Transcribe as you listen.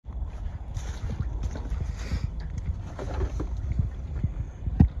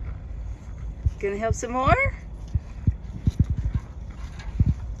Gonna help some more?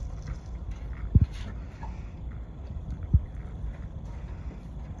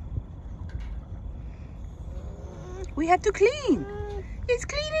 We have to clean. It's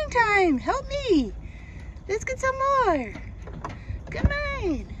cleaning time. Help me. Let's get some more. Come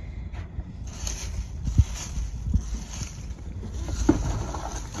on.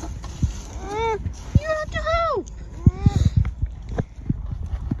 You have to help.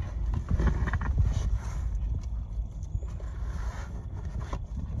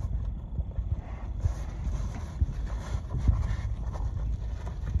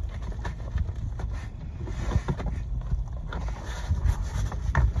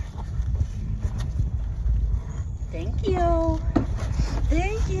 Thank you.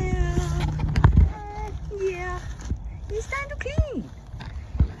 Thank you. Yeah. It's time to clean.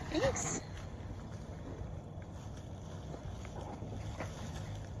 Thanks.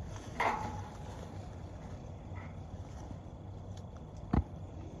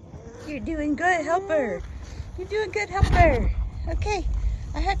 You're doing good, helper. You're doing good, helper. Okay.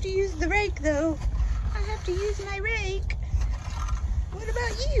 I have to use the rake, though. I have to use my rake. What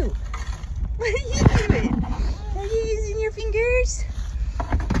about you? What are you doing? Are you using your fingers?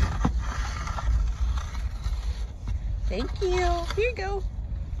 Thank you. Here you go.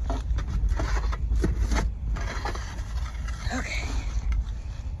 Okay.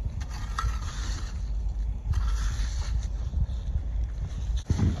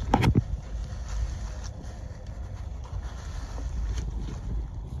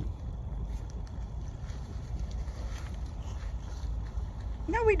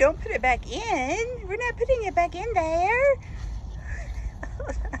 No, we don't put it back in. We're not putting it back in there.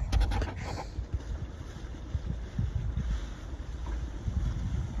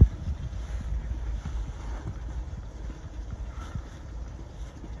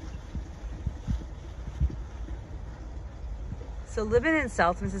 So living in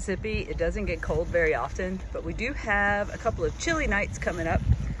South Mississippi, it doesn't get cold very often, but we do have a couple of chilly nights coming up.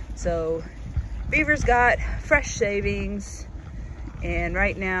 So Beaver's got fresh shavings, and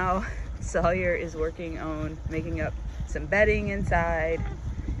right now Sawyer is working on making up some bedding inside.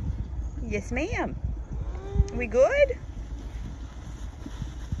 Yes, ma'am. We good?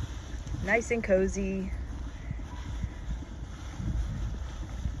 Nice and cozy.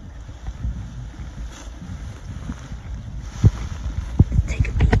 Take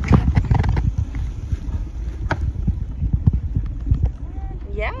a peek.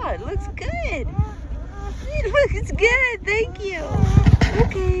 Yeah, it looks good. It looks good, thank you.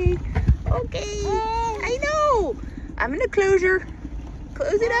 Okay, okay. I know. I'm in a closure.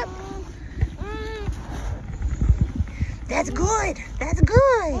 Close it up. That's good. That's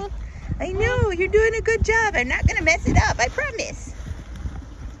good. I know, you're doing a good job. I'm not gonna mess it up, I promise.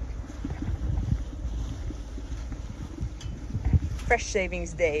 Fresh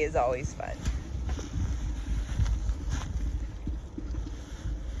shavings day is always fun.